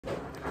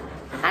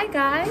Hi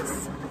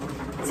guys!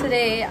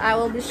 Today I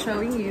will be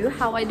showing you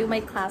how I do my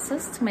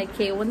classes to my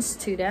K1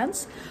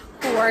 students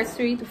who are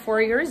 3 to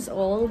 4 years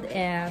old,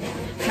 and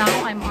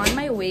now I'm on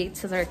my way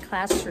to their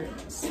classroom.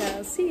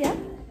 So see ya!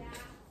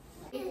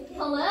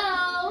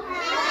 Hello!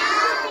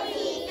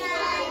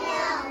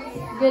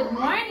 Good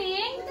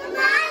morning! Good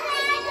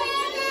morning!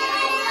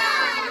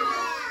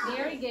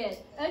 Very good.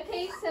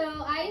 Okay,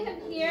 so I have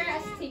here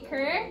a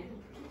sticker.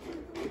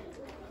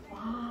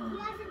 Wow.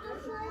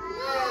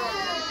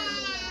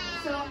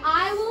 So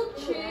I will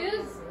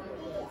choose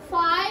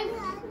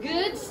 5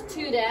 good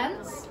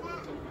students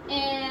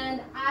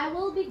and I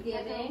will be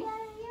giving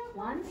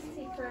 1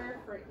 sticker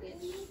for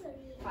each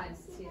 5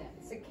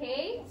 students.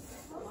 Okay?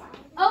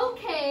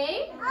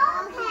 Okay.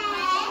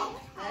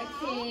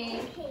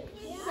 Okay.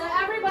 So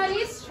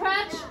everybody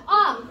stretch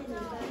up.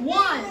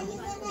 1,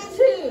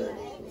 2,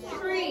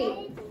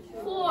 3,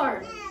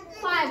 4,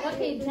 5.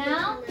 Okay,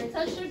 down,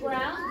 touch the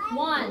ground.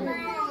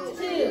 1,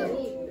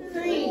 2,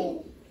 3,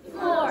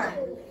 4,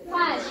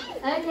 5.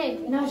 Okay,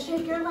 now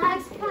shake your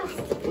legs. Fast,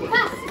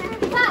 fast,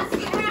 fast,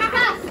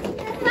 fast,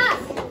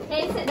 fast.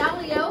 Okay, sit down,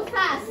 Leo.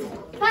 Fast,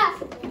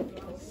 fast.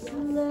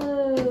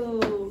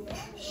 Slow.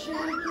 Shake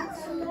it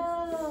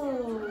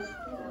slow.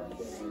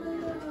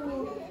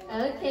 Slow.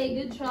 Okay,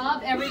 good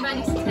job.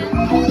 Everybody stand.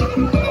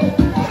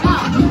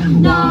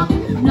 Knock,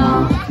 knock,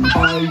 knock.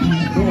 Are you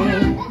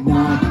there?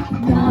 Knock,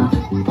 knock.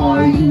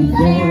 Are you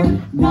there?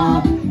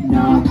 Knock,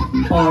 knock.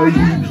 Are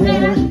you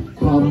there?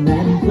 Come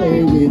and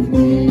play with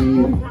me.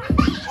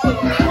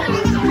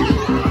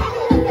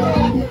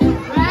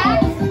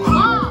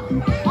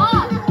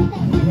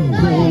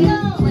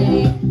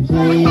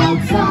 Play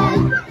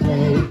outside,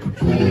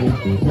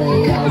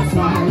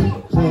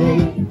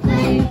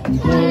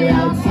 play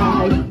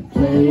outside,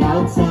 play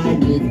outside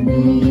with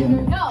me.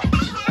 Go.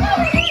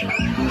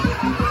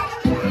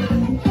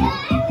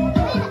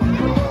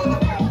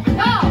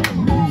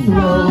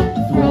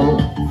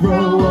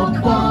 Throw a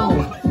ball,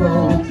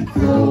 throw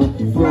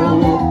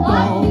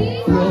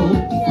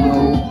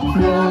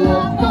a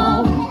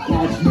ball,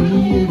 catch me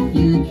if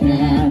you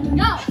can.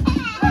 Go.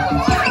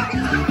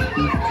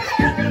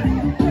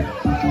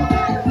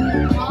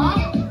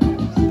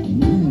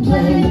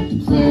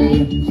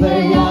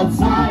 Play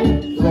outside,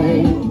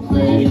 play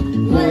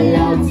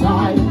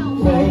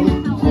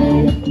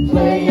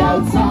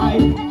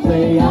outside,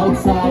 play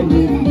outside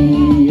with me.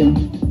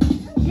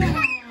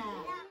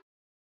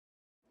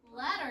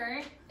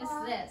 Letter is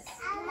this.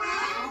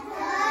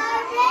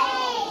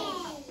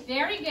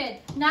 Very good.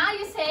 Now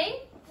you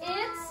say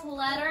it's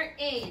letter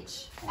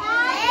H.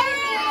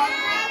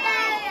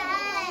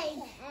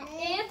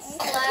 It's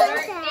letter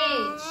H.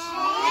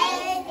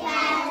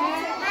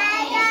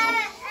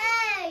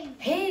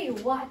 Hey,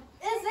 what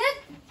is it?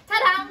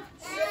 Ta-da!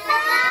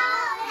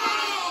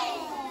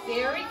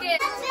 Very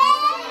good.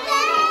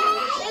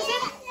 Is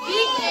it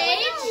big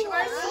H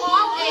or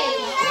small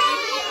H?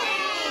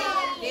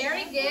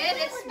 Very good.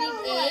 It's big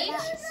H.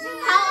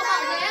 How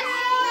about this?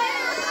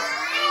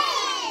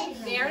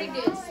 Very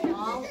good.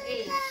 Small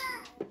H.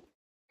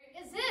 Where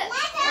is it?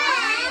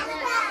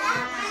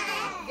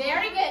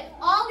 Very good.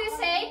 All you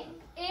say,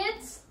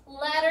 it's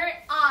letter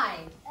I.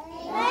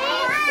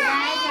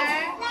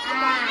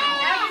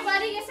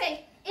 Everybody, you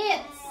say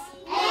it's.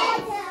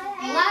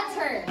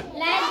 Letter.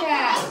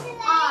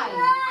 I.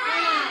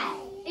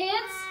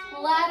 It's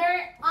letter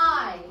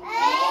I.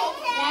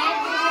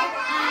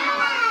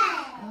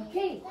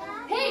 Okay.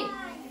 Hey,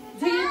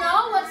 do you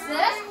know what's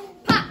this?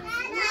 Pa.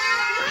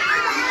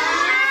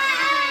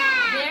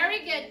 Very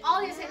good.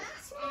 All you say,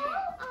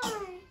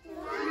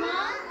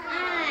 small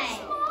I.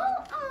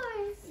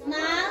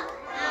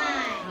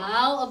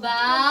 How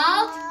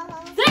about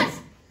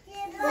this?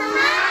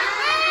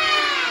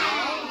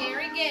 Oh,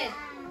 very good.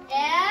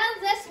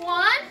 And this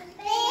one?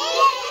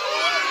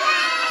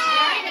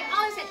 Very good.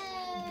 Oh, you said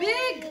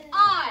big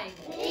I.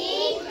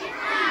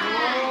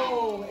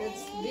 Oh,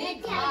 it's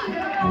big I.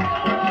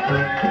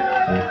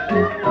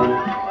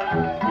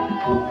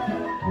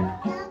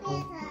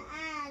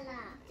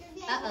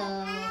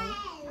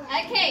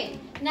 Uh-oh. Okay,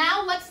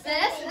 now what's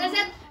this? Is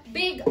it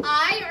big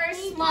I or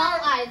small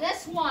I?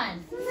 This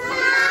one.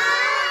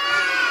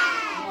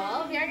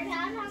 Oh, very good.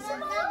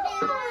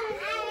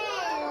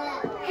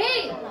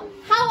 Hey,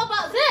 how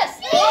about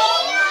this?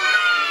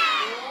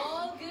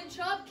 Oh, good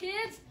job,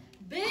 kids.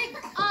 Big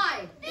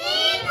I.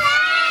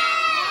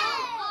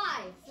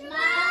 Small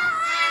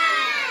I.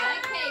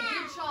 Okay,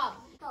 good job.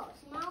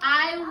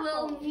 I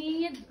will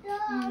need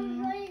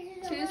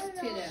 2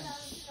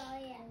 students.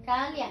 找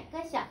2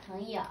个小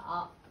朋友。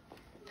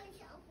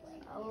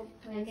我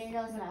跟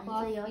Rose 老师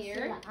做游戏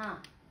了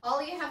啊。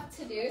 All you have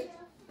to do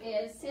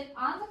is sit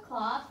on the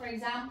cloth. For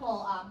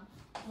example,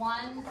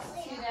 1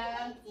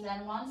 student,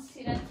 then 1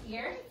 student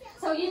here.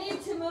 So you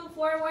need to move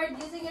forward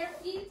using your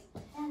feet.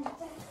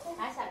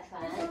 划小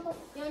船，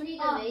用这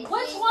个围巾。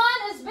 Which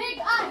one is big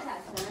I? 小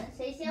船，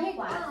谁先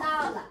划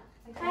到了，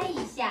拍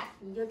一下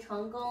你就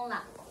成功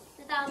了，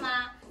知道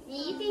吗？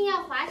你一定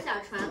要划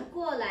小船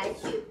过来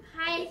去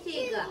拍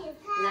这个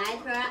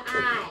letter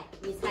I，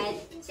 你才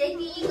谁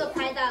第一个个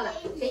拍到了，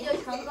谁就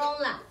成功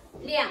了。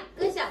2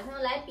个小朋友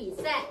来比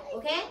赛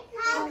 ，OK？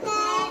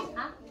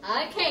 好。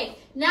Okay.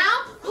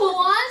 Now, who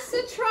wants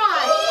to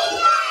try?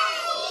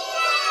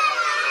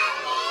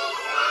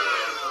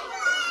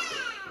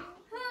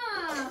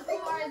 Who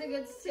are the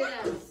good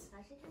students?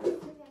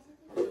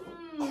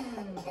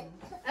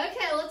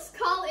 Okay, let's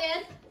call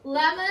it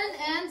Lemon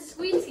and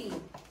Sweetie.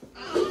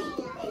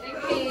 Okay.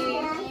 每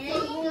人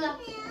1个。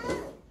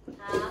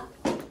好，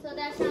坐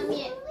到上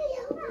面，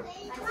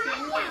把前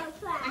面。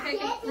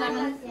Okay,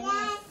 Lemon.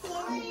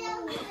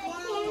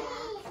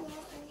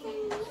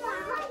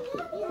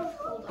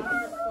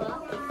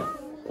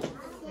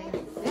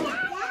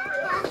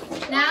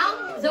 Now,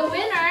 the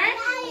winner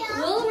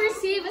will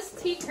receive a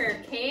sticker,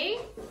 okay?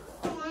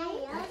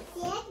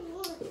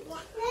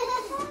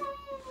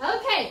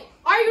 Okay,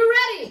 are you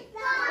ready?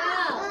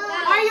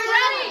 Are you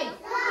ready?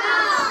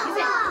 You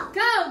say,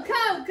 go,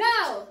 go,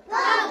 go.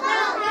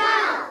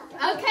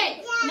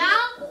 Okay, now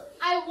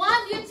I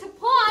want you to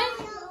point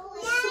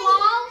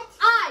small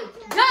eye.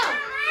 Go.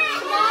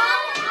 Small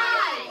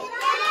eye.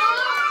 Small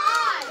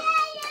eye.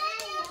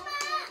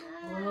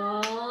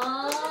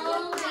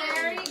 Whoa,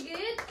 very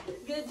good.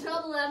 Good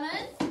job,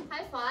 Lemon.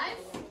 High five.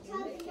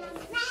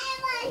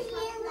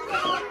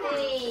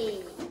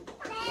 Hey.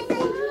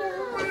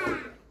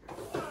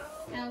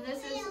 Now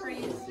this is for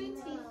you,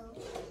 Sweetie.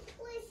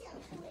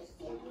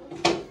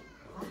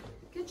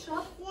 Good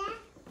job.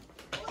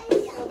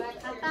 Go back.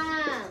 好棒，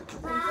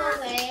很作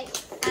为。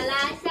好啦，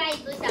下一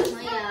组小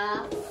朋友。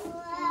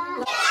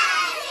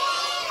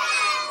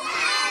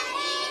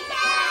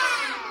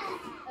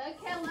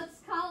Okay, let's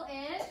call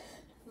it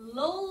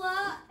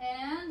Lola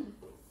and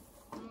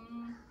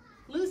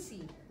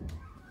Lucy.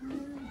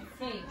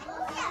 Okay.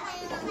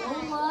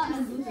 Lola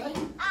and Lucy.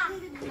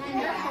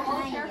 Careful,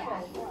 careful.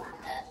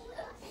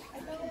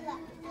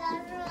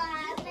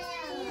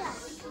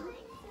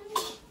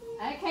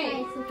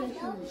 Okay.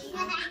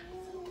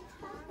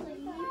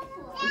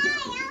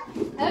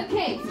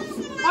 Okay.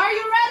 Are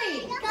you ready?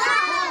 Go,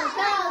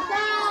 go,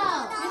 go.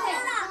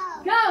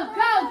 Go,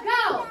 go,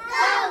 go.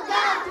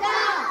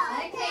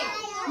 Okay.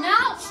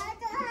 Now,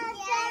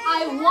 I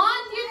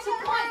want you to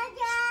point.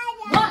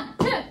 1,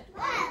 2.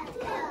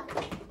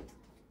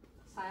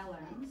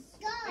 Silence.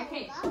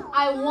 Okay.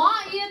 I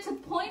want you to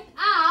point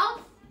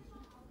out.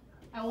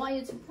 I want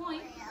you to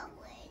point.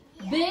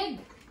 Big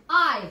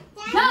eye.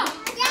 Go.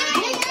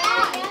 Big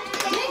eye.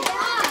 Big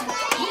eye.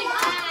 Big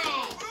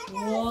eye.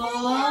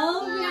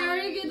 Whoa.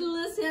 Very good,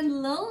 Lucy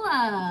and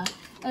Lola.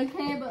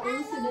 Okay, but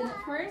Lucy did it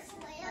first.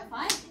 High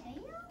five.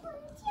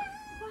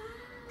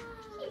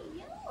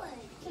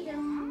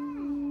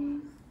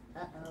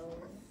 Uh-oh.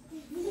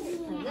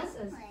 And this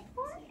is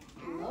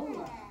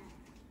Lola.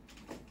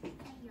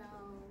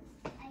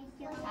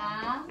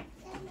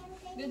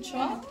 Good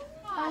job.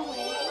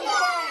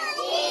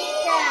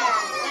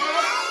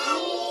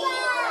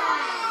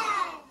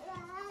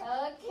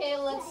 Okay,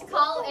 let's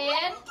call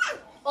it.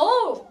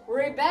 Oh,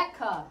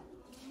 Rebecca.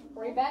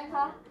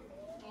 Rebecca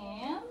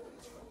and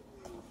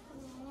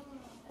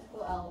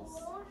who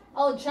else?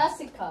 Oh,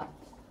 Jessica.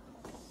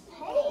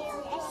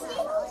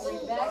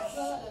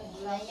 Rebecca 你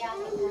们要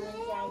给他们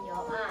加油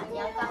啊！你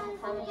要告诉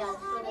他们要说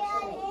的是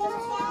哪个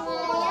词。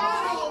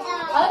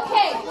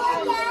 Okay.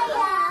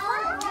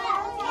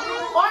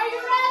 Are you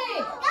ready?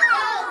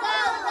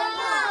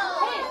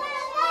 Hey,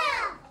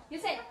 you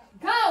say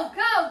go,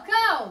 go,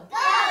 go.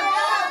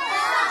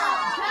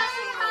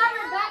 Jessica,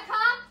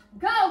 Rebecca,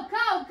 go,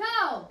 go,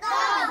 go.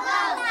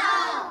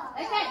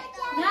 Okay,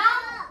 now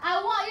I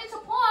want you to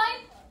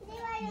point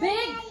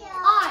big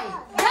eye.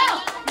 Go,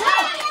 go.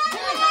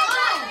 Big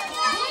eye.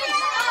 Big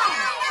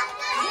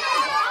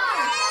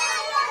eye.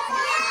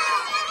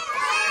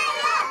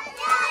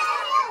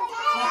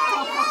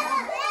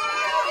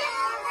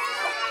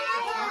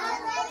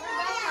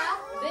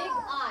 Big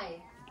eye.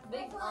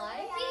 Big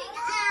eye. Big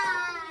eye.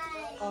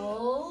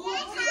 Oh.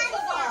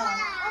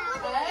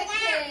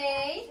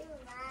 Okay.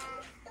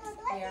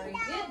 Very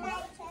good.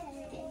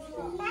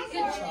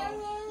 Good job.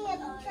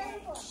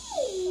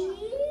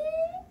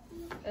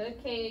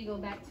 Okay, go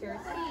back to your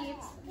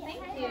seats.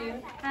 Thank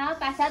you. 好，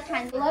把小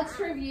毯子。 Let's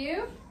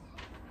review.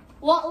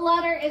 What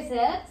letter is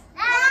it?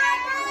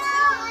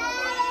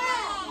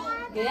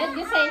 Good.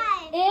 You say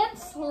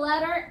it's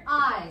letter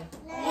I.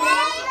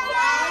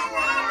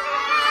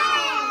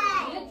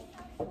 Good.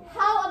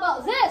 How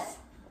about this?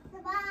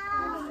 Good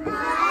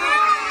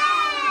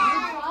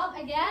job.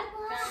 Again.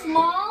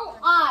 Small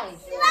I.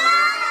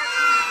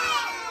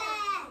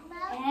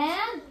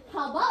 And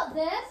how about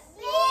this?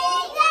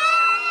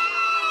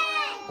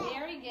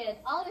 Very good.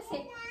 I'll just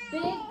say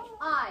big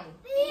I.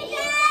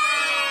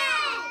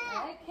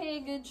 Okay,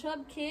 good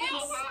job, kids.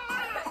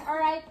 All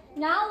right,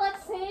 now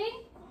let's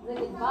sing the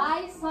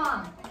goodbye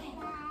song.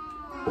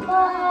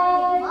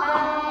 Bye,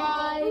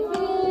 bye,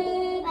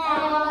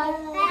 goodbye.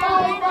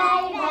 Bye,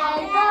 bye,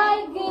 bye,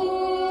 bye,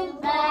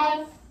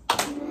 goodbye.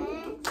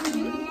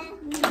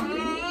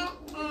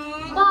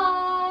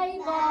 Bye,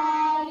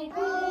 bye,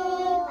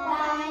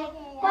 goodbye.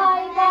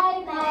 Bye, bye,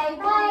 bye,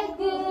 bye,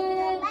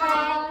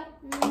 goodbye.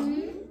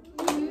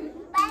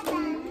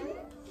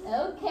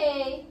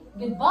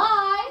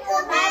 Goodbye.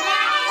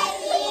 Bye-bye,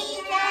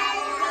 teacher.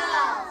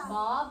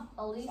 Bob,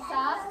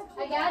 Elisa.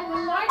 Again,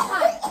 one more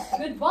time.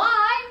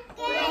 Goodbye.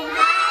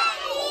 Goodbye.